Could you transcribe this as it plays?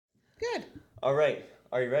All right.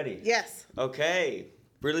 Are you ready? Yes. Okay.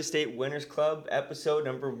 Real Estate Winners Club, episode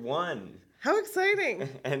number 1. How exciting.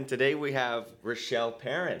 And today we have Rachelle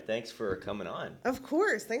Parent. Thanks for coming on. Of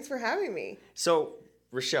course. Thanks for having me. So,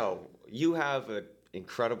 Rachelle, you have an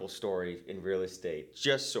incredible story in real estate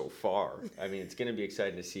just so far. I mean, it's going to be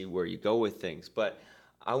exciting to see where you go with things. But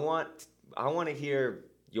I want to hear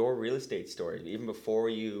your real estate story, even before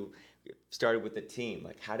you started with the team.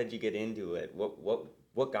 Like, how did you get into it?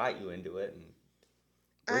 What got you into it? And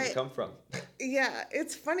where'd you come from? Yeah,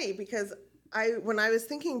 it's funny because when I was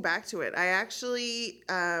thinking back to it, I actually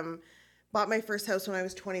bought my first house when I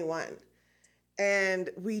was 21. And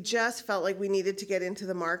we just felt like we needed to get into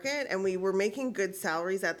the market, and we were making good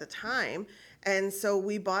salaries at the time. And so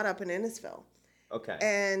we bought up in Innisfil. Okay.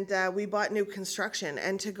 And we bought new construction.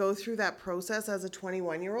 And to go through that process as a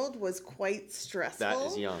 21-year-old was quite stressful. That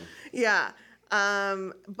is young. Yeah.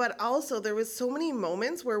 But also there was so many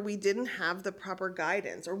moments where we didn't have the proper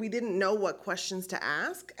guidance, or we didn't know what questions to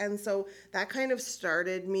ask. And so that kind of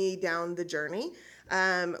started me down the journey.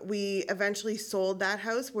 We eventually sold that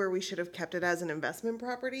house where we should have kept it as an investment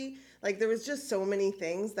property. Like, there was just so many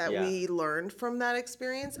things that we learned from that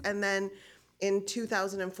experience. And then in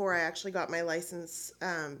 2004, I actually got my license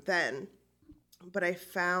then. But I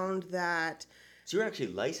found that... So you were actually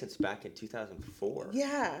licensed back in 2004?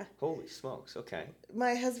 Yeah. Holy smokes, okay.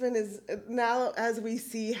 My husband is, now as we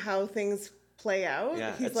see how things play out,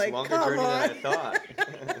 he's like, longer come journey on. than I thought.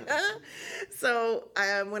 So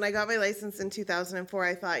when I got my license in 2004,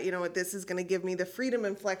 I thought, you know what, this is going to give me the freedom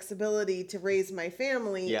and flexibility to raise my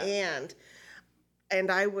family.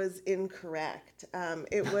 And I was incorrect.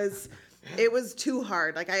 It was too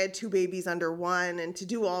hard. Like, I had 2 babies under one, and to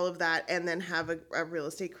do all of that and then have a real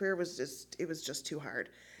estate career was just too hard.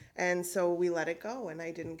 And so we let it go, and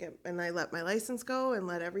I let my license go and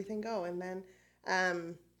let everything go. And then,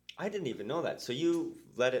 I didn't even know that. So you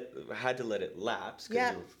had to let it lapse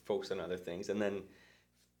because you were focused on other things, and then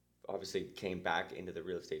obviously came back into the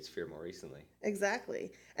real estate sphere more recently.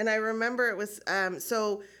 Exactly. And I remember it was,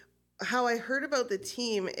 so how I heard about the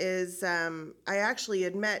team is I actually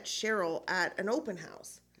had met Cheryl at an open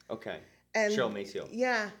house. Okay. And Cheryl Maciel.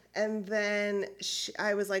 Yeah. And then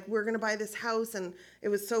I was like, we're going to buy this house. And it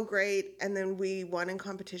was so great. And then we won in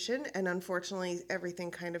competition. And unfortunately, everything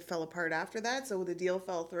kind of fell apart after that. So the deal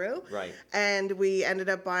fell through. Right. And we ended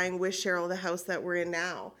up buying with Cheryl the house that we're in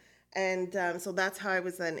now. And so that's how I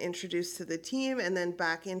was then introduced to the team, and then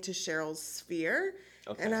back into Cheryl's sphere.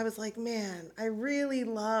 Okay. And I was like, man, I really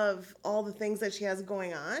love all the things that she has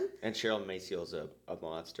going on. And Cheryl Maciel's a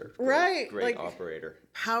monster. Great like, operator.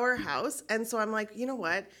 Powerhouse. And so I'm like, you know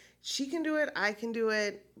what? She can do it. I can do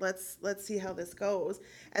it. Let's see how this goes.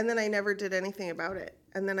 And then I never did anything about it.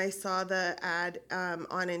 And then I saw the ad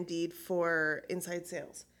on Indeed for inside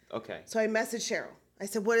sales. Okay. So I messaged Cheryl. I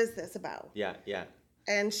said, what is this about? Yeah.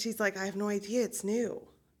 And she's like, I have no idea. It's new.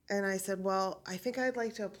 And I said, well, I think I'd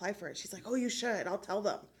like to apply for it. She's like, oh, you should. I'll tell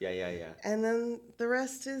them. Yeah. And then the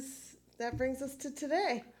rest that brings us to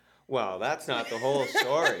today. Well, that's not the whole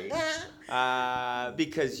story.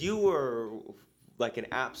 Because you were like an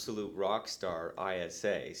absolute rock star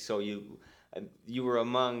ISA. So you were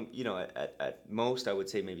among, at most, I would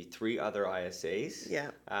say maybe 3 other ISAs. Yeah.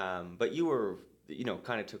 But you were,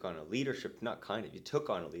 kind of took on a leadership, you took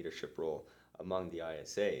on a leadership role among the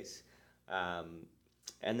ISAs.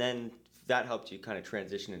 And then that helped you kind of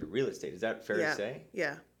transition into real estate. Is that fair to say?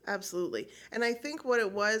 Yeah, absolutely. And I think what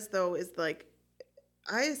it was, though, is like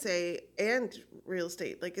ISA and real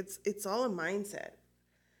estate, like it's all a mindset.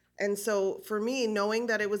 And so for me, knowing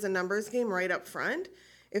that it was a numbers game right up front,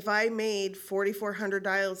 if I made 4,400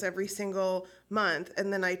 dials every single month,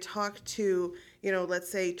 and then I talked to, let's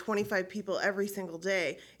say 25 people every single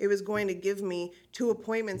day, it was going to give me 2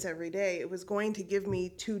 appointments every day. It was going to give me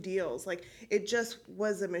 2 deals. Like, it just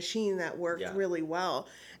was a machine that worked really well.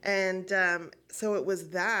 And so it was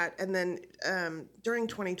that. And then during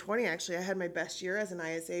 2020, actually, I had my best year as an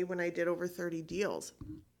ISA when I did over 30 deals.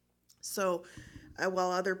 So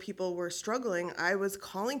while other people were struggling, I was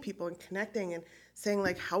calling people and connecting and saying,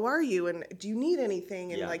 like, how are you? And do you need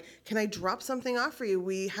anything? And like, can I drop something off for you?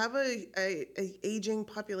 We have a aging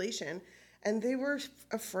population. And they were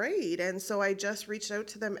afraid. And so I just reached out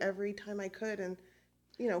to them every time I could and,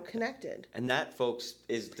 connected. And that, folks,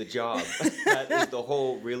 is the job. That is the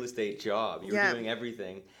whole real estate job. You're doing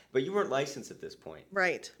everything. But you weren't licensed at this point.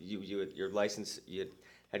 Right. Your license, you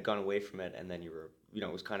had gone away from it, and then you were,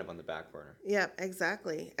 it was kind of on the back burner. Yeah,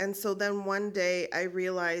 exactly. And so then one day I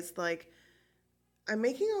realized, like, I'm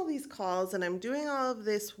making all these calls and I'm doing all of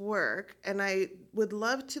this work, and I would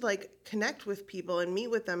love to, like, connect with people and meet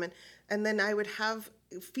with them, and then I would have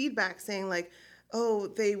feedback saying like, oh,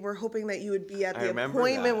 they were hoping that you would be at I the remember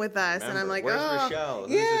appointment that. with I us. And I'm remember. like, Where's oh, Rachelle?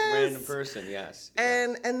 Who's yes. this random person? Yes.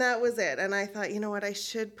 And that was it. And I thought, you know what, I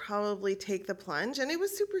should probably take the plunge. And it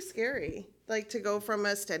was super scary, like to go from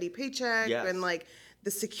a steady paycheck Yes. and like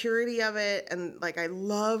the security of it. And like, I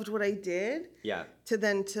loved what I did. Yeah.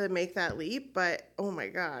 To make that leap. But oh my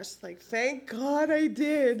gosh, like, thank God I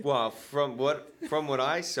did. Well, from what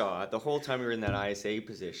I saw, the whole time you were in that ISA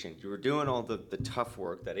position, you were doing all the tough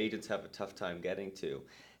work that agents have a tough time getting to.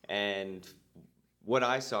 And what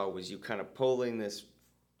I saw was you kind of pulling this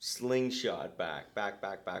slingshot back,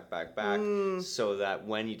 so that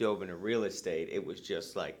when you dove into real estate, it was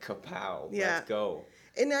just like kapow, let's go.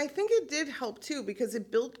 And I think it did help too, because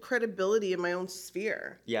it built credibility in my own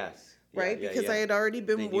sphere. Yes. Right? Because I had already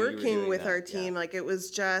been working with our team. Yeah. Like it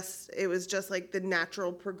was just like the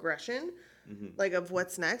natural progression, like of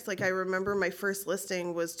what's next. Like I remember my first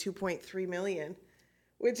listing was 2.3 million,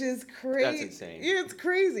 which is crazy. That's insane. Yeah, it's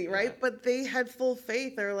crazy, right? Yeah. But they had full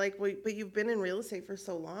faith. They're like, wait, but you've been in real estate for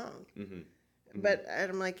so long. But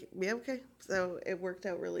I'm like, yeah, okay. So it worked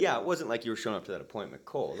out really well. Yeah, it wasn't like you were showing up to that appointment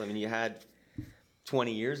cold. I mean, you had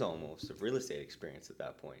 20 years almost of real estate experience at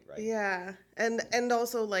that point, right? Yeah. And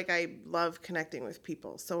also like I love connecting with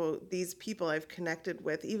people. So these people I've connected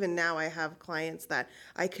with, even now I have clients that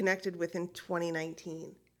I connected with in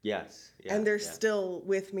 2019. Yes. Yeah, and they're still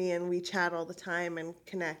with me and we chat all the time and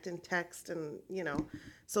connect and text and,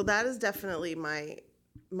 so that is definitely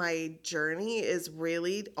my journey, is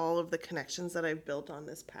really all of the connections that I've built on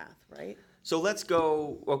this path, right? So let's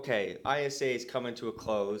go, okay, ISA is coming to a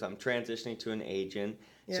close. I'm transitioning to an agent.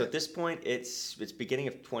 Yeah. So at this point, it's beginning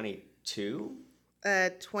of 22?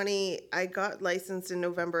 I got licensed in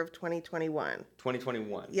November of 2021.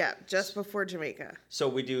 2021. Yeah, just before Jamaica. So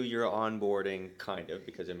we do your onboarding, kind of,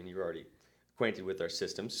 because, I mean, you're already acquainted with our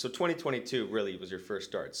systems. So 2022 really was your first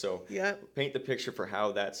start. So paint the picture for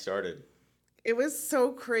how that started. It was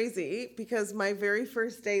so crazy because my very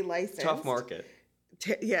first day licensed. Tough market.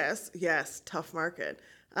 Yes, tough market.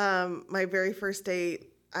 My very first day,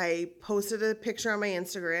 I posted a picture on my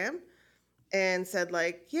Instagram and said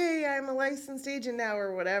like, yay, I'm a licensed agent now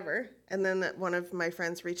or whatever. And then one of my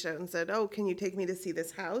friends reached out and said, oh, can you take me to see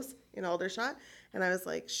this house in Aldershot? And I was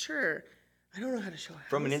like, sure. I don't know how to show a house.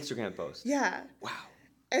 From an Instagram post? Yeah. Wow.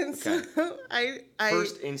 And so I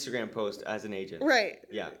first Instagram post as an agent. Right.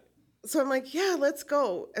 Yeah. So I'm like, yeah, let's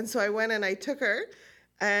go. And so I went and I took her.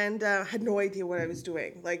 And had no idea what I was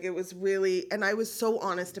doing. Like it was really, and I was so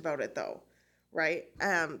honest about it though, right?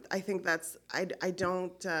 I think that's, I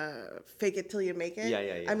don't fake it till you make it.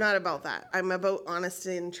 Yeah. I'm not about that. I'm about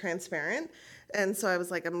honesty and transparent. And so I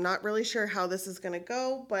was like, I'm not really sure how this is going to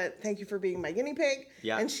go, but thank you for being my guinea pig.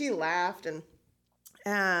 Yeah. And she laughed. And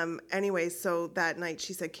anyway, so that night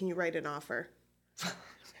she said, can you write an offer?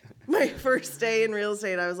 My first day in real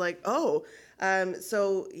estate, I was like, oh.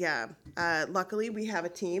 Luckily we have a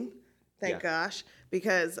team, thank gosh,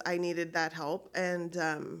 because I needed that help and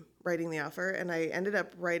writing the offer. And I ended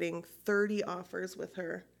up writing 30 offers with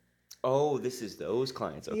her. Oh, this is those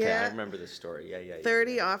clients. Okay, yeah. I remember this story. Yeah.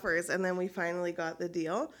 30 offers, and then we finally got the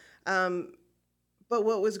deal. But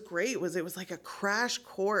what was great was it was like a crash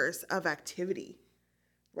course of activity,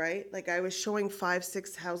 right? Like I was showing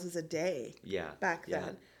 5-6 houses a day back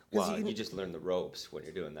then. Well, you just learn the ropes when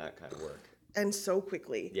you're doing that kind of work. And so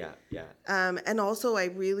quickly. Yeah. And also I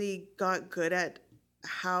really got good at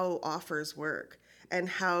how offers work and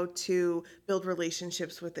how to build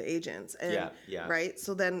relationships with the agents. And, right?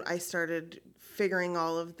 So then I started figuring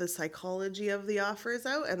all of the psychology of the offers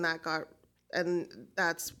out, and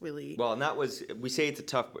that's really... Well, and that was, we say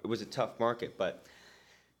it was a tough market, but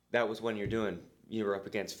that was when you were up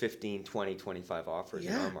against 15, 20, 25 offers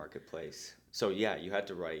in our marketplace. So you had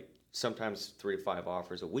to write sometimes 3 to 5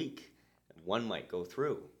 offers a week. One might go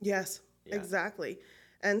through. Yes, exactly.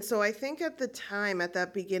 And so I think at the time, at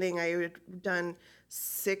that beginning, I had done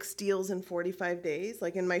 6 deals in 45 days.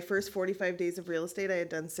 Like in my first 45 days of real estate, I had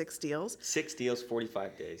done 6 deals. 6 deals,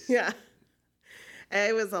 45 days. Yeah. And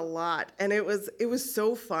it was a lot. And it was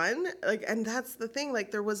so fun. Like, and that's the thing, like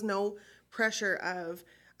there was no pressure of,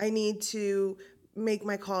 I need to make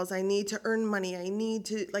my calls, I need to earn money, I need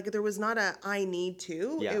to, like there was not a I need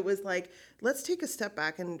to. It was like, let's take a step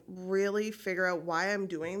back and really figure out why I'm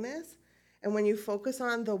doing this. And when you focus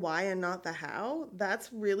on the why and not the how,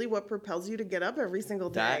 that's really what propels you to get up every single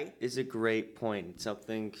day. That is a great point.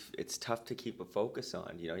 Something it's tough to keep a focus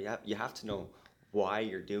on. You have to know why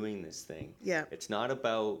you're doing this thing. Yeah. It's not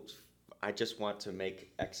about I just want to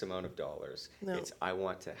make X amount of dollars. No. It's I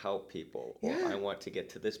want to help people, or I want to get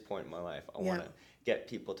to this point in my life. I want to get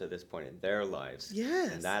people to this point in their lives.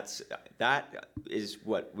 Yes. And that is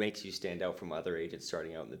what makes you stand out from other agents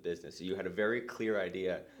starting out in the business. You had a very clear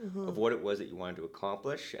idea of what it was that you wanted to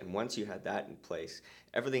accomplish, and once you had that in place,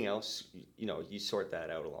 everything else, you sort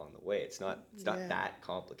that out along the way. It's not that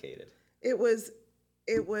complicated. It was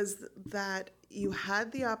that you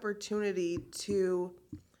had the opportunity to,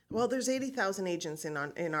 well, there's 80,000 agents in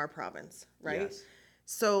our province, right? Yes.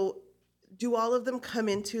 So do all of them come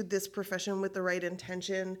into this profession with the right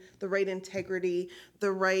intention, the right integrity,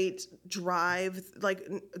 the right drive, like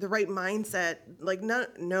the right mindset? Like,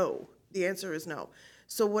 no. The answer is no.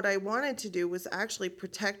 So what I wanted to do was actually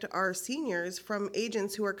protect our seniors from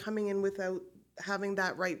agents who are coming in without having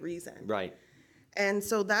that right reason. Right. And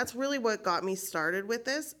so that's really what got me started with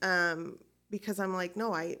this, because I'm like,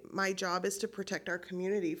 no, my job is to protect our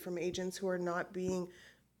community from agents who are not being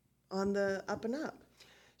on the up and up.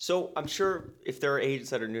 So I'm sure if there are agents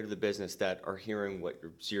that are new to the business that are hearing what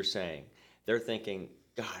you're saying, they're thinking,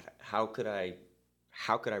 God, how could I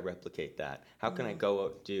replicate that? How can I go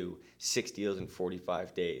out and do 6 deals in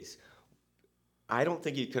 45 days? I don't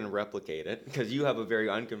think you can replicate it because you have a very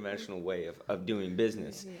unconventional way of doing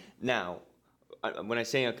business. Now, when I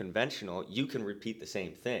say unconventional, you can repeat the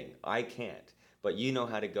same thing. I can't. But you know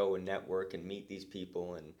how to go and network and meet these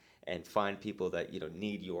people and find people that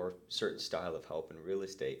need your certain style of help in real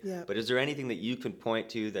estate. Yeah. But is there anything that you can point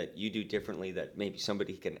to that you do differently that maybe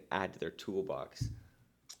somebody can add to their toolbox?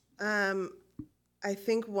 I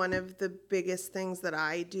think one of the biggest things that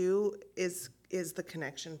I do is the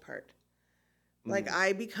connection part. Like,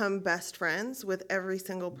 I become best friends with every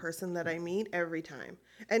single person that I meet every time,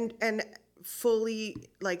 and fully,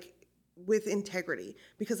 like, with integrity,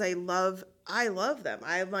 because I love them.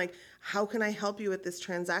 I'm like, how can I help you with this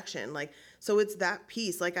transaction? Like, so it's that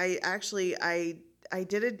piece. Like, I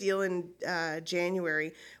did a deal in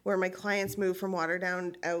January where my clients moved from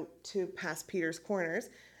Waterdown out to past Peter's Corners.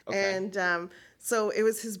 Okay. And so it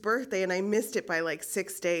was his birthday and I missed it by like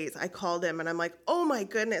 6 days. I called him and I'm like, oh my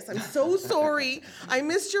goodness, I'm so sorry. I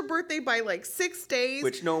missed your birthday by like 6 days.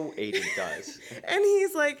 Which no agent does. And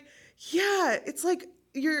he's like, yeah, it's like,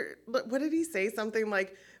 what did he say? Something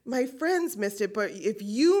like, my friends missed it, but if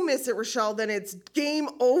you miss it, Rachelle, then it's game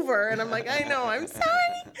over. And I'm like, I know, I'm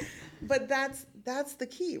sorry. But that's the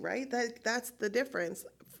key, right? That's the difference.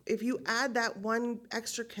 If you add that one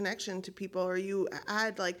extra connection to people, or you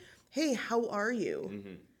add like, hey, how are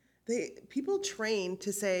you? Mm-hmm. People train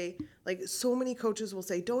to say, like, so many coaches will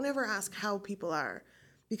say, don't ever ask how people are,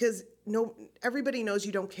 because everybody knows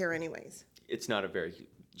you don't care anyways. It's not a very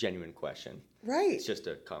genuine question. Right. It's just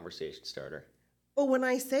a conversation starter. But when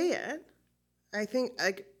I say it, I think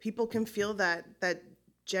like people can feel that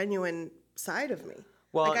genuine side of me.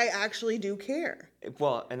 Well, like, I actually do care.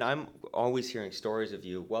 Well, and I'm always hearing stories of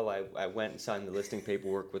you. Well, I went and signed the listing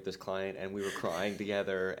paperwork with this client, and we were crying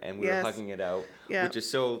together, and we were hugging it out, which is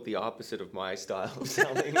so the opposite of my style of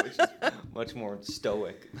selling, which is much more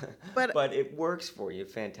stoic. But it works for you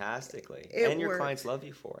fantastically, and your clients love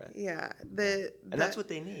you for it. Yeah. And that's what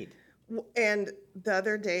they need. And the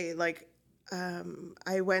other day, like,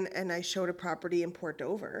 I went and I showed a property in Port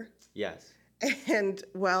Dover. Yes. And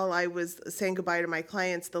while I was saying goodbye to my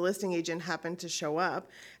clients, the listing agent happened to show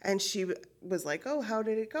up, and she was like, oh, how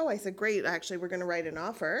did it go? I said, great. Actually, we're going to write an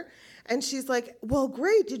offer. And she's like, well,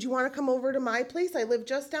 great. Did you want to come over to my place? I live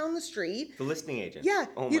just down the street. The listing agent? Yeah.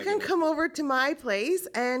 You can come over to my place,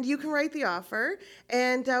 and you can write the offer,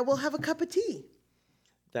 and we'll have a cup of tea.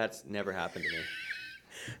 That's never happened to me.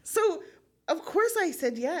 So, of course I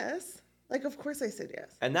said yes. Like, of course I said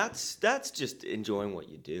yes. And that's just enjoying what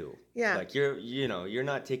you do. Yeah. Like, you're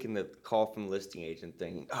not taking the call from the listing agent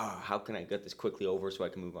thinking, oh, how can I get this quickly over so I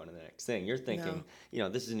can move on to the next thing? You're thinking,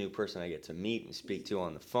 this is a new person I get to meet and speak to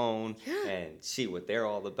on the phone and see what they're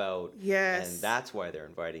all about. Yes. And that's why they're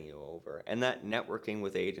inviting you over. And that networking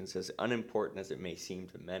with agents, as unimportant as it may seem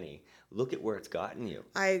to many, look at where it's gotten you.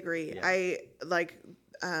 I agree. Yeah.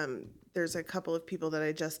 There's a couple of people that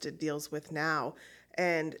I just did deals with now,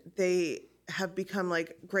 and they have become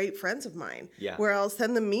like great friends of mine. Yeah. Where I'll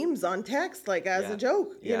send them memes on text, like as a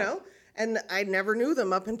joke, you know? And I never knew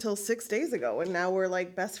them up until 6 days ago, and now we're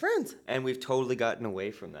like best friends. And we've totally gotten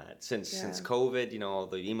away from that since COVID. All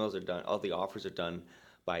the emails are done, all the offers are done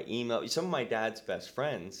by email. Some of my dad's best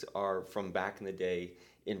friends are from back in the day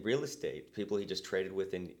in real estate, people he just traded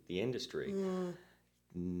with in the industry.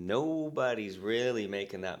 Nobody's really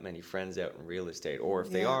making that many friends out in real estate, or if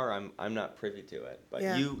they are, I'm not privy to it.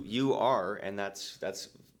 But you are, and that's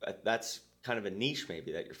kind of a niche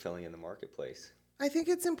maybe that you're filling in the marketplace. I think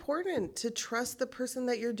it's important to trust the person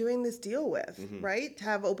that you're doing this deal with, right? To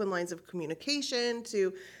have open lines of communication,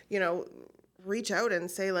 to reach out and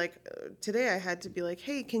say like, today I had to be like,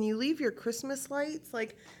 hey, can you leave your Christmas lights?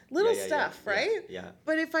 Like little stuff, right? Yeah.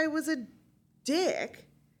 But if I was a dick,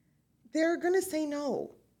 they're going to say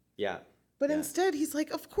no. Yeah. But instead, he's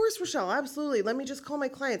like, of course, Rachelle, absolutely. Let me just call my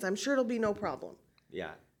clients. I'm sure it'll be no problem.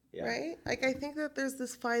 Yeah. Yeah. Right? Like, I think that there's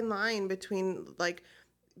this fine line between like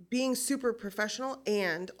being super professional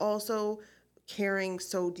and also caring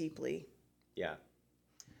so deeply. Yeah.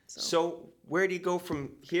 So where do you go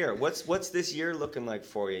from here? What's this year looking like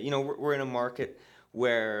for you? You know, we're in a market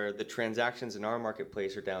where the transactions in our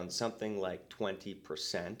marketplace are down something like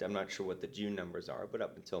 20%. I'm not sure what the June numbers are, but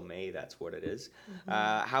up until May, that's what it is.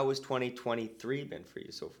 How has 2023 been for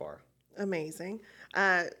you so far? Amazing.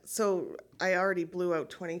 So I already blew out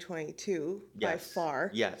 2022 by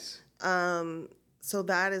far. Yes. So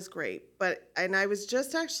that is great. And I was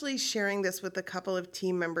just actually sharing this with a couple of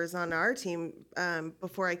team members on our team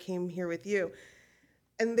before I came here with you.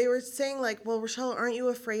 And they were saying like, well, Rachelle, aren't you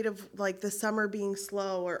afraid of like the summer being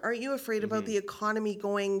slow? Or aren't you afraid about the economy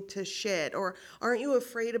going to shit? Or aren't you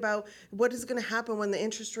afraid about what is going to happen when the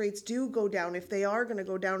interest rates do go down? If they are going to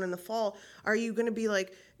go down in the fall, are you going to be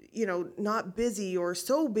like, you know, not busy or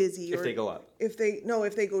so busy? If they go up. If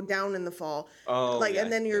they go down in the fall. Oh, like,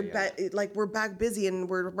 and then like we're back busy and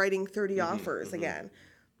we're writing 30 offers again.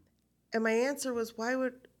 And my answer was, why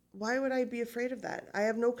would I be afraid of that? I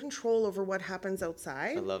have no control over what happens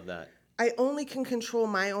outside. I love that. I only can control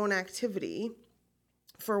my own activity,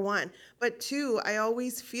 for one. But two, I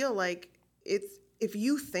always feel like if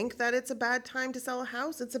you think that it's a bad time to sell a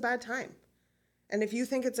house, it's a bad time. And if you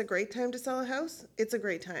think it's a great time to sell a house, it's a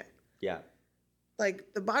great time. Yeah.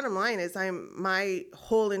 Like the bottom line is my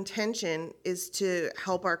whole intention is to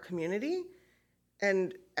help our community,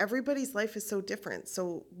 and everybody's life is so different.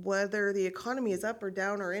 So whether the economy is up or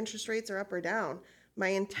down or interest rates are up or down, my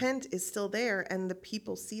intent is still there, and the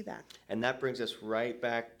people see that. And that brings us right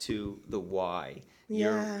back to the why.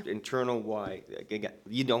 Yeah. Your internal why. Again,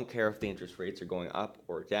 you don't care if the interest rates are going up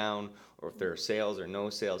or down, or if there are sales or no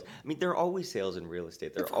sales. I mean, there are always sales in real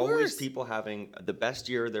estate. There are always people having the best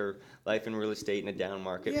year of their life in real estate in a down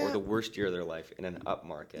market, or the worst year of their life in an up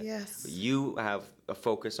market. Yes. But you have a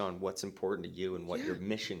focus on what's important to you and what your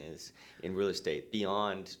mission is in real estate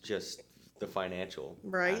beyond just the financial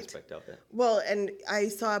aspect of it. Well, and I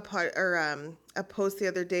saw a post the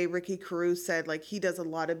other day. Ricky Carew said like he does a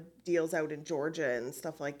lot of deals out in Georgia and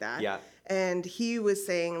stuff like that. Yeah. And he was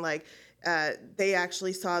saying like they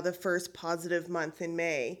actually saw the first positive month in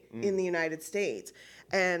May in the United States.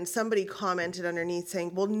 And somebody commented underneath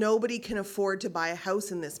saying, well, nobody can afford to buy a house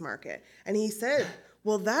in this market. And he said,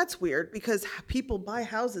 well, that's weird because people buy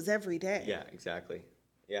houses every day. Yeah, exactly.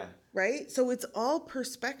 Yeah. Right? So it's all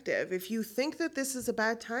perspective. If you think that this is a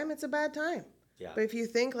bad time, it's a bad time. Yeah. But if you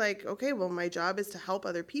think like, okay, well, my job is to help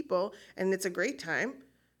other people and it's a great time,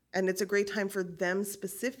 and it's a great time for them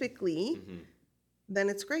specifically, then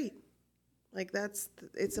it's great. Like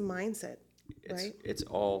it's a mindset, right? It's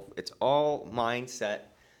all mindset.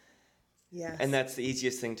 Yes. And that's the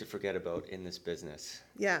easiest thing to forget about in this business.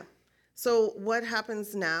 Yeah. So what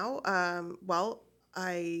happens now? Well,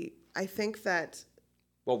 I think that.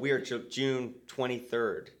 Well, we are June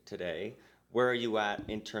 23rd today. Where are you at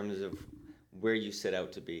in terms of where you set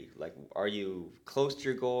out to be? Like, are you close to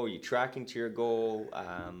your goal? Are you tracking to your goal?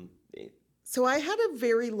 So I had a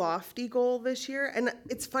very lofty goal this year. And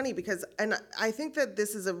it's funny because, and I think that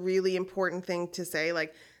this is a really important thing to say.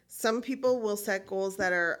 Like, some people will set goals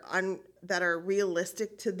that are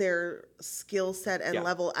realistic to their skill set and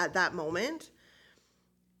level at that moment.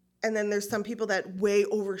 And then there's some people that way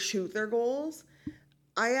overshoot their goals.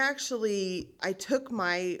 I took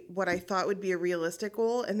what I thought would be a realistic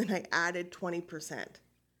goal, and then I added 20%.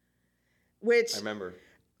 Which I remember.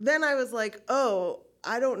 Then I was like, oh,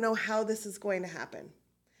 I don't know how this is going to happen.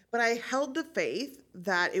 But I held the faith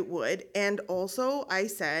that it would, and also I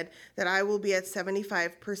said that I will be at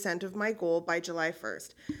 75% of my goal by July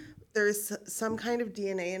 1st. There's some kind of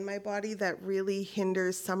DNA in my body that really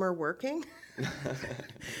hinders summer working.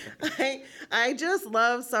 I just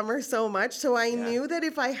love summer so much. So I knew that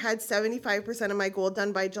if I had 75% of my goal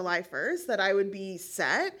done by July 1st, that I would be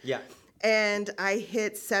set. Yeah. And I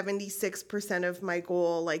hit 76% of my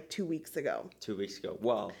goal like 2 weeks ago. 2 weeks ago.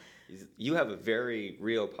 Well, you have a very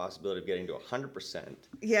real possibility of getting to 100%.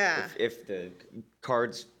 Yeah. If the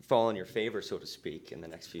cards fall in your favor, so to speak, in the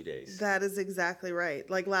next few days. That is exactly right.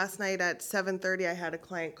 Like last night at 7:30, I had a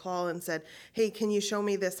client call and said, "Hey, can you show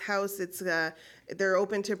me this house? It's they're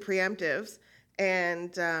open to preemptives,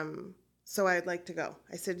 and so I'd like to go."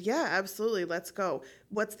 I said, "Yeah, absolutely, let's go.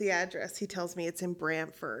 What's the address?" He tells me it's in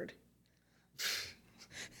Brantford.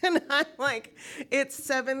 And I'm like, it's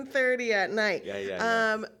 7:30 at night.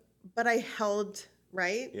 Yeah. But I held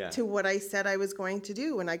to what I said I was going to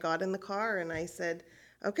do. And I got in the car and I said,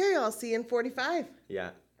 okay, I'll see you in 45.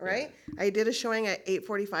 Yeah. Right. I did a showing at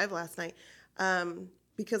 8:45 last night.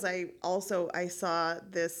 Because I saw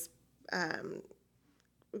this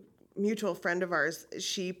mutual friend of ours.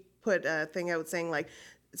 She put a thing out saying like,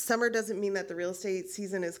 summer doesn't mean that the real estate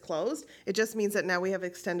season is closed. It just means that now we have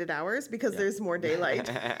extended hours because there's more daylight.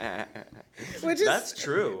 That's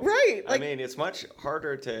true. Right. Like, I mean, it's much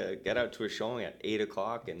harder to get out to a showing at 8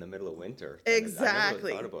 o'clock in the middle of winter.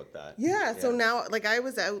 Exactly. I never thought about that. Yeah. So now, like, I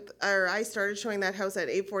started showing that house at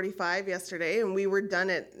 8:45 yesterday, and we were done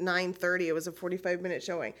at 9:30. It was a 45-minute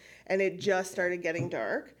showing, and it just started getting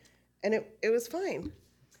dark, and it was fine.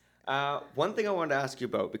 One thing I wanted to ask you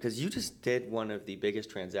about, because you just did one of the biggest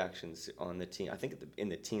transactions on the team, I think in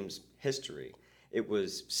the team's history. It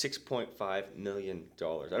was $6.5 million.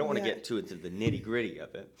 I don't want to get too into the nitty gritty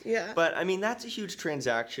of it. Yeah. But I mean, that's a huge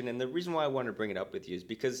transaction. And the reason why I wanted to bring it up with you is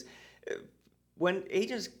because when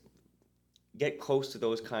agents get close to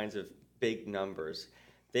those kinds of big numbers,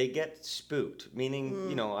 they get spooked, meaning,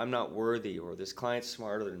 you know, I'm not worthy, or this client's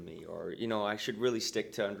smarter than me, or, you know, I should really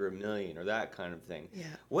stick to under $1 million, or that kind of thing. Yeah.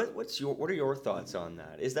 What are your thoughts on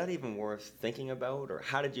that? Is that even worth thinking about, or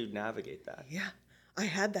how did you navigate that? Yeah, I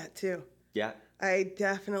had that too. Yeah. I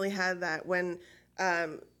definitely had that when,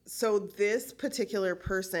 so this particular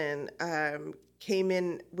person came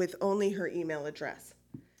in with only her email address.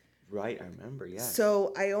 Right, I remember, yeah.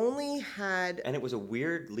 So I only had... And it was a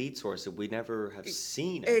weird lead source that we never have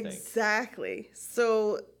seen, I think. Exactly.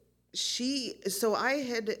 So I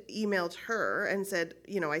had emailed her and said,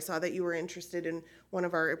 you know, I saw that you were interested in one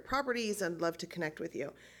of our properties. I'd love to connect with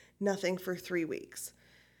you. Nothing for 3 weeks.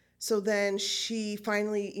 So then she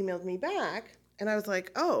finally emailed me back, and I was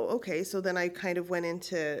like, oh, okay. So then I kind of went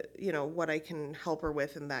into, you know, what I can help her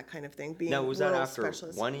with and that kind of thing. Now, was that after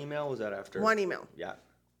one email? Was that after? One email. Yeah.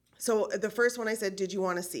 So the first one I said, did you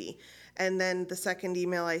want to see? And then the second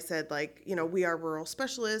email I said, like, you know, we are rural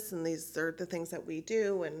specialists and these are the things that we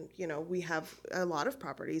do. And, you know, we have a lot of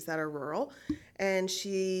properties that are rural. And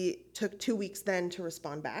she took 2 weeks then to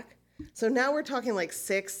respond back. So now we're talking like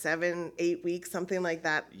 6, 7, 8 weeks, something like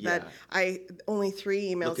that. Yeah. That only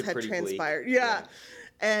 3 emails Looking had transpired. Bleak. Yeah.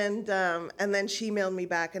 And then she emailed me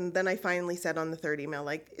back, and then I finally said on the third email,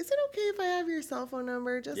 like, is it okay if I have your cell phone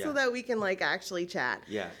number just so that we can like actually chat?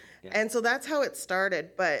 Yeah. And so that's how it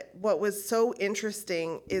started. But what was so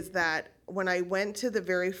interesting is that when I went to the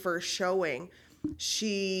very first showing,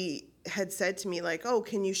 she had said to me like, oh,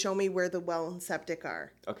 can you show me where the well and septic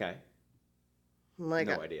are? Okay. I'm like,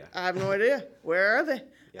 no idea. I have no idea. Where are they?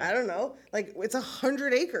 Yeah. I don't know. Like, it's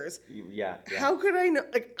 100 acres. Yeah. How could I know?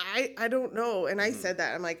 Like, I don't know. And I said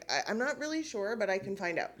that. I'm like, I'm not really sure, but I can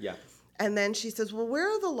find out. Yeah. And then she says, well, where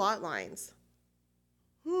are the lot lines?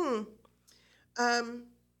 Well,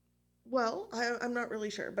 I'm not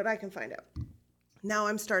really sure, but I can find out. Now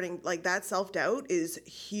I'm starting, like, that self-doubt is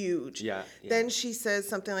huge. Yeah. Then she says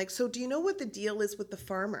something like, so do you know what the deal is with the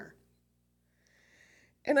farmer?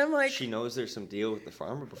 And I'm like... She knows there's some deal with the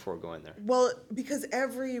farmer before going there. Well, because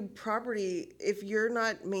every property, if you're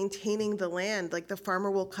not maintaining the land, like, the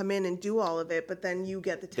farmer will come in and do all of it, but then you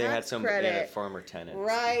get the tax credit. They had a farmer-tenant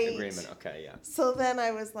agreement. Okay, yeah. So then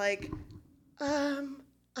I was like, I'm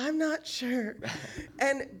not sure.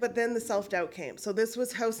 But then the self-doubt came. So this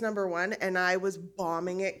was house number 1, and I was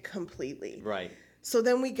bombing it completely. Right. So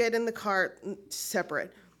then we get in the car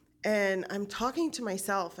separate, and I'm talking to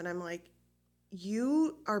myself, and I'm like,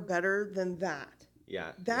 you are better than that.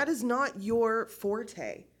 Yeah. That is not your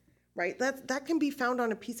forte, right? That can be found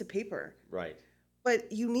on a piece of paper. Right.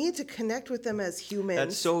 But you need to connect with them as humans.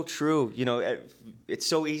 That's so true. You know, it's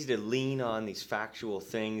so easy to lean on these factual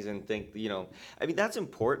things and think, you know, I mean, that's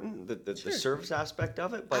important, the service aspect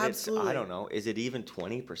of it, but Absolutely. I don't know, is it even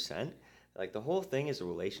 20%? Like, the whole thing is a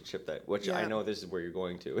relationship which I know this is where you're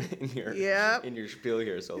going to in your spiel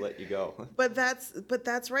here, so I'll let you go. But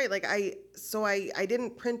that's right. Like, I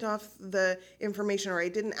didn't print off the information, or I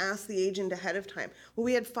didn't ask the agent ahead of time. Well,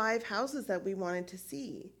 we had 5 houses that we wanted to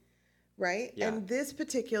see. Right? Yeah. And this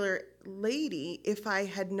particular lady, if I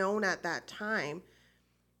had known at that time,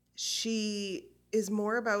 she is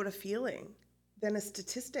more about a feeling than a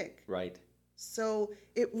statistic. Right. So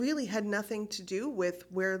it really had nothing to do with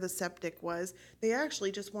where the septic was. They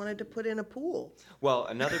actually just wanted to put in a pool. Well,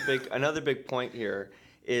 another big point here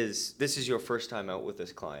is this is your first time out with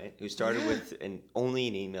this client who started with only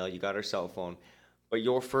an email. You got her cell phone. But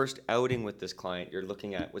your first outing with this client, you're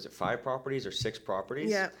looking at, was it 5 properties or 6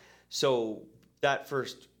 properties? Yeah. So that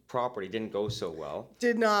first property didn't go so well.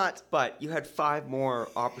 Did not. But you had 5 more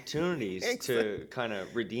opportunities to kind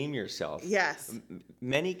of redeem yourself. Yes.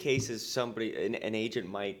 Many cases, an agent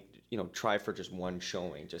might, try for just one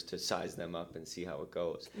showing just to size them up and see how it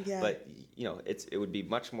goes. Yeah. But, it would be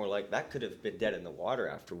much more like that could have been dead in the water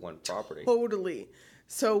after one property. Totally.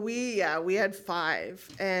 So we had 5.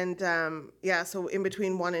 And so in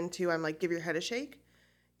between 1 and 2, I'm like, give your head a shake.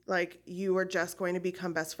 Like, you are just going to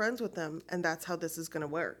become best friends with them, and that's how this is going to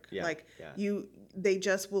work. Yeah, They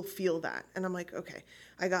just will feel that. And I'm like, okay,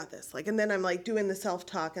 I got this. Like, and then I'm like doing the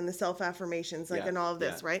self-talk and the self-affirmations, like, and all of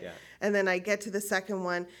this, right? Yeah. And then I get to the second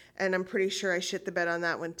one, and I'm pretty sure I shit the bed on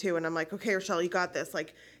that one too. And I'm like, okay, Rachelle, you got this.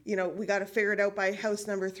 Like, we got to figure it out by house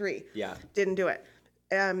number 3. Yeah. Didn't do it.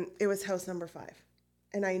 It was house number 5.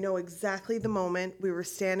 And I know exactly the moment we were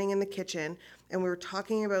standing in the kitchen and we were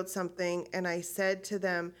talking about something. And I said to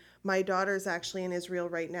them, my daughter's actually in Israel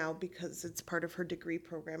right now because it's part of her degree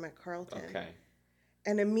program at Carleton. Okay.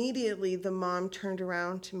 And immediately the mom turned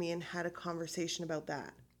around to me and had a conversation about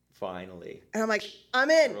that. Finally. And I'm like,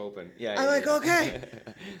 I'm in. We're open. Yeah. I'm like, okay.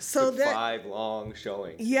 So then 5 long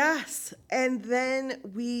showings. Yes. And then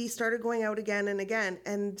we started going out again and again.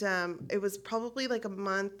 And it was probably like a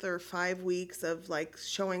month or 5 weeks of like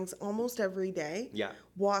showings almost every day. Yeah.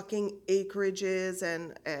 Walking acreages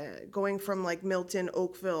and going from like Milton,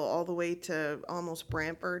 Oakville, all the way to almost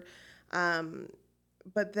Brantford.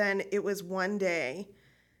 But then it was one day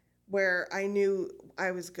where I knew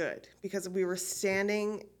I was good because we were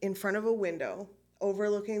standing in front of a window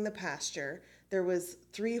overlooking the pasture. There was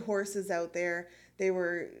 3 horses out there. They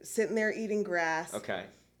were sitting there eating grass. Okay.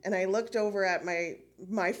 And I looked over at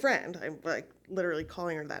my friend. I'm like literally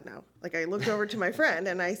calling her that now. Like I looked over to my friend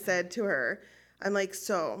and I said to her, I'm like,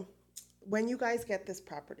 so when you guys get this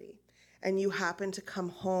property and you happen to come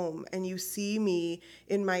home and you see me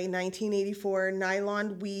in my 1984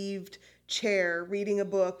 nylon weaved chair reading a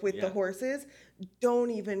book with the horses,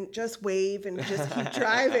 don't even, just wave and just keep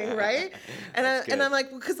driving, right? And I'm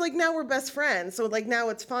like, because like now we're best friends, so like now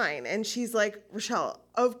it's fine. And she's like, Rachelle,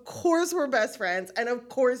 of course we're best friends, and of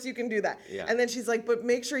course you can do that. Yeah. And then she's like, but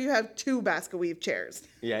make sure you have 2 basket weave chairs.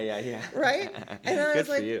 Yeah. Right? And I was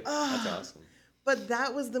like, you. oh. That's awesome. But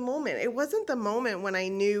that was the moment. It wasn't the moment when I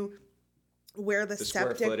knew where the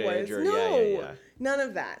septic was. No, none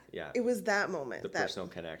of that. Yeah. It was that moment. The personal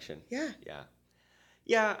connection. Yeah.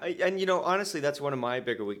 Yeah, and honestly, that's one of my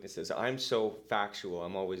bigger weaknesses. I'm so factual.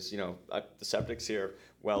 I'm always, the septic's here,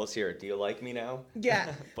 well's here. Do you like me now?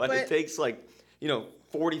 Yeah. but it takes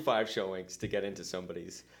 45 showings to get into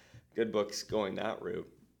somebody's good books going that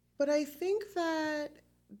route. But I think that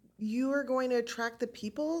you are going to attract the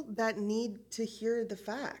people that need to hear the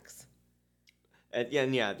facts.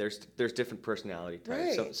 And there's different personality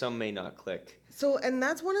types. Right. Some may not click. So, and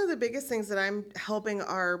that's one of the biggest things that I'm helping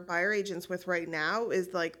our buyer agents with right now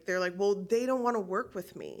is like, they're like, well, they don't want to work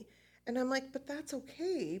with me. And I'm like, but that's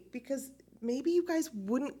okay because maybe you guys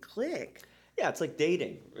wouldn't click. Yeah, it's like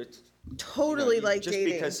dating. It's totally like just dating.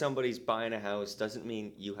 Just because somebody's buying a house doesn't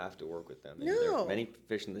mean you have to work with them. No. There are many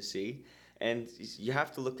fish in the sea. And you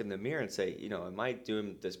have to look in the mirror and say, am I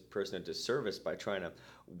doing this person a disservice by trying to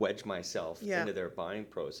wedge myself into their buying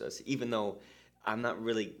process, even though I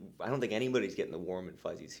don't think anybody's getting the warm and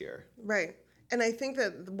fuzzies here. Right. And I think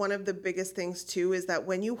that one of the biggest things too is that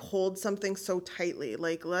when you hold something so tightly,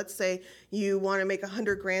 like let's say you want to make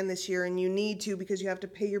 $100,000 this year and you need to because you have to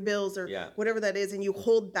pay your bills or whatever that is, and you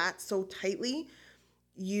hold that so tightly,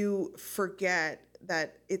 you forget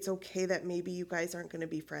that it's okay that maybe you guys aren't going to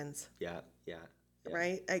be friends. Yeah.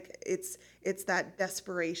 Right? Like it's that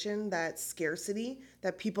desperation, that scarcity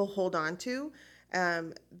that people hold on to,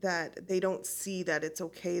 that they don't see that it's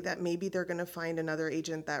okay that maybe they're going to find another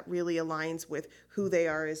agent that really aligns with who they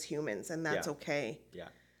are as humans, and that's okay. Yeah.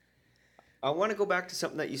 I want to go back to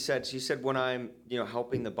something that you said. So you said when I'm,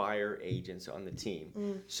 helping the buyer agents on the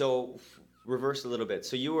team. So reverse a little bit.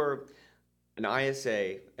 So you were an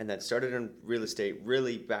ISA and then started in real estate,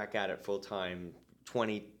 really back at it full time,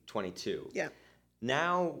 2022. Yeah.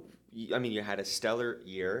 Now, you had a stellar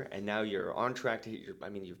year, and now you're on track to hit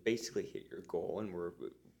you've basically hit your goal, and we're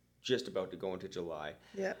just about to go into July.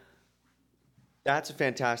 Yeah. That's a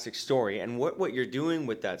fantastic story, and what you're doing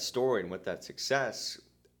with that story and with that success,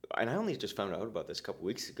 and I only just found out about this a couple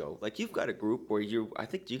weeks ago, like you've got a group where do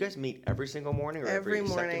you guys meet every single morning or every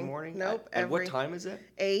second morning? Nope. And what time is it?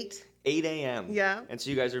 8 a.m. Yeah. And so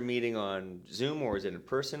you guys are meeting on Zoom or is it in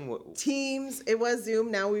person? Teams. It was Zoom.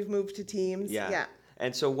 Now we've moved to Teams. Yeah.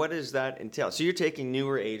 And so what does that entail? So you're taking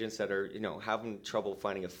newer agents that are, having trouble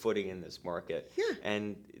finding a footing in this market. Yeah.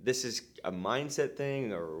 And this is a mindset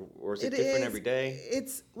thing, or is it different every day?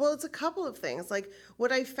 It's a couple of things. Like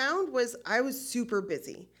what I found was I was super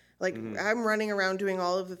busy. Like I'm running around doing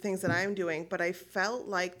all of the things that I'm doing, but I felt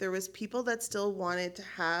like there was people that still wanted to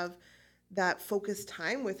have that focused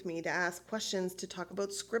time with me, to ask questions, to talk about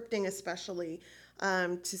scripting, especially.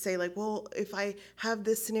 To say like, well, if I have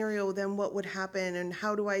this scenario, then what would happen, and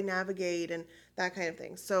how do I navigate, and that kind of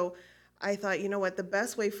thing. So I thought, you know what, the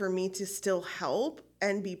best way for me to still help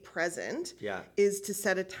and be present is to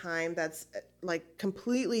set a time that's like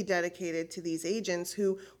completely dedicated to these agents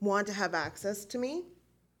who want to have access to me.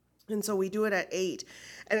 And so we do it at 8.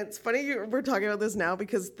 And it's funny we're talking about this now,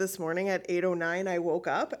 because this morning at 8:09 I woke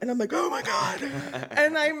up and I'm like, oh my God.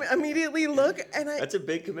 And I immediately look and That's a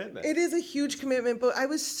big commitment. It is a huge commitment, but I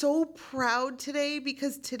was so proud today,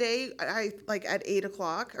 because today I like at 8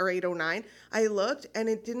 o'clock or 8:09, I looked and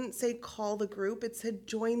it didn't say call the group. It said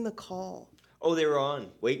join the call. Oh, they were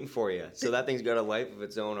on, waiting for you. So that thing's got a life of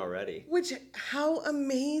its own already. Which, how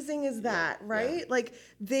amazing is that, right? Yeah. Like,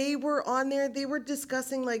 they were on there, they were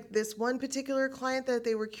discussing, like, this one particular client that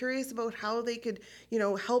they were curious about how they could,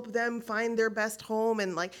 help them find their best home.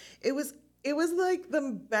 And, like, it was like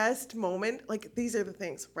the best moment. Like, these are the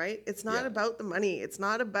things, right? It's not about the money. It's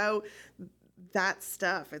not about that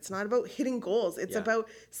stuff. It's not about hitting goals. It's about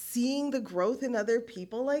seeing the growth in other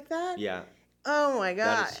people like that. Yeah. Oh my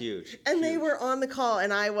God. That is huge. And huge. They were on the call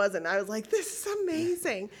and I wasn't. I was like, this is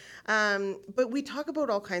amazing. But we talk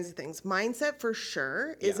about all kinds of things. Mindset for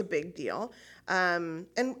sure is a big deal. And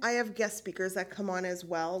I have guest speakers that come on as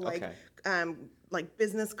well, like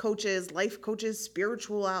business coaches, life coaches,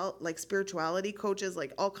 spirituality coaches,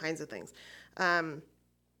 like all kinds of things. And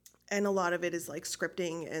a lot of it is like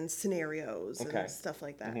scripting and scenarios and stuff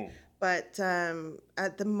like that. Mm-hmm. But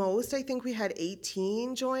at the most, I think we had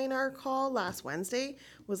 18 join our call. Last Wednesday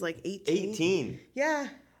was like 18. 18? Yeah.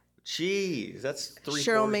 Jeez, that's 3/4.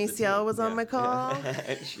 Cheryl Maciel was on my call.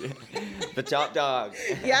 The top dog.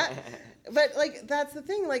 Yeah. But like, that's the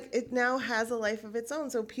thing. Like, it now has a life of its own.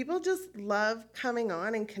 So people just love coming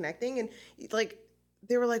on and connecting. And like,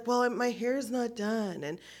 they were like, well, my hair's not done.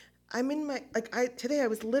 And I'm in my, today I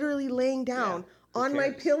was literally laying down on my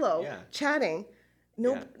pillow chatting.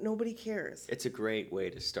 Nobody cares. It's a great way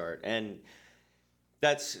to start. And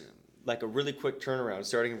that's like a really quick turnaround,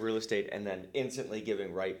 starting in real estate and then instantly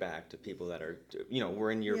giving right back to people that are, were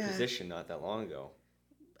in your position not that long ago.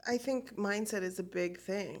 I think mindset is a big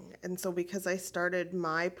thing. And so because I started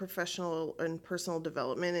my professional and personal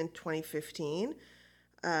development in 2015,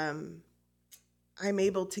 I'm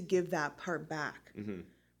able to give that part back,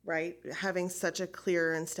 right? Having such a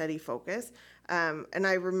clear and steady focus. And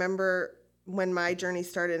I remember when my journey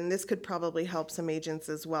started, and this could probably help some agents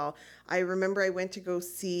as well. I remember I went to go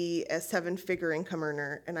see a 7-figure income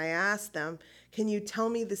earner, and I asked them, can you tell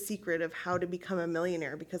me the secret of how to become a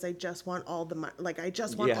millionaire? Because I just want all the money. Like, I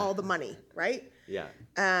just want all the money, right? Yeah.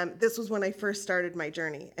 This was when I first started my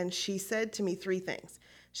journey. And she said to me 3 things.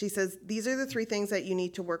 She says, these are the 3 things that you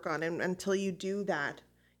need to work on. And until you do that,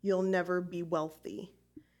 you'll never be wealthy.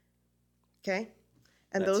 Okay?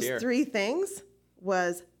 And those 3 things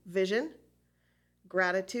was vision,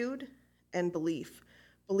 gratitude, and belief.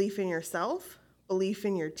 Belief in yourself, belief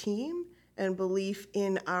in your team, and belief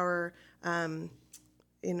in our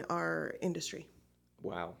industry.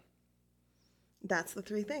 Wow. That's the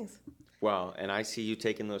 3 things. Wow. And I see you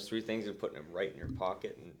taking those 3 things and putting them right in your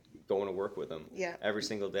pocket and going to work with them. Yeah. Every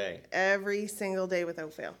single day. Every single day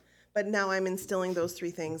without fail. But now I'm instilling those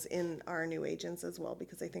 3 things in our new agents as well,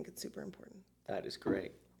 because I think it's super important. That is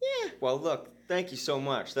great. Yeah. Well, look, thank you so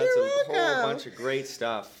much. That's You're a welcome. whole bunch of great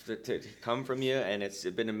stuff to come from you, and it's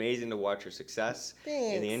been amazing to watch your success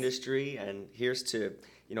in the industry. And here's to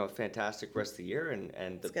a fantastic rest of the year and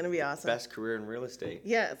it's gonna be awesome. Best career in real estate.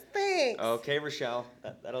 Yes, thanks. Okay, Rachelle,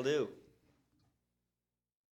 that'll do.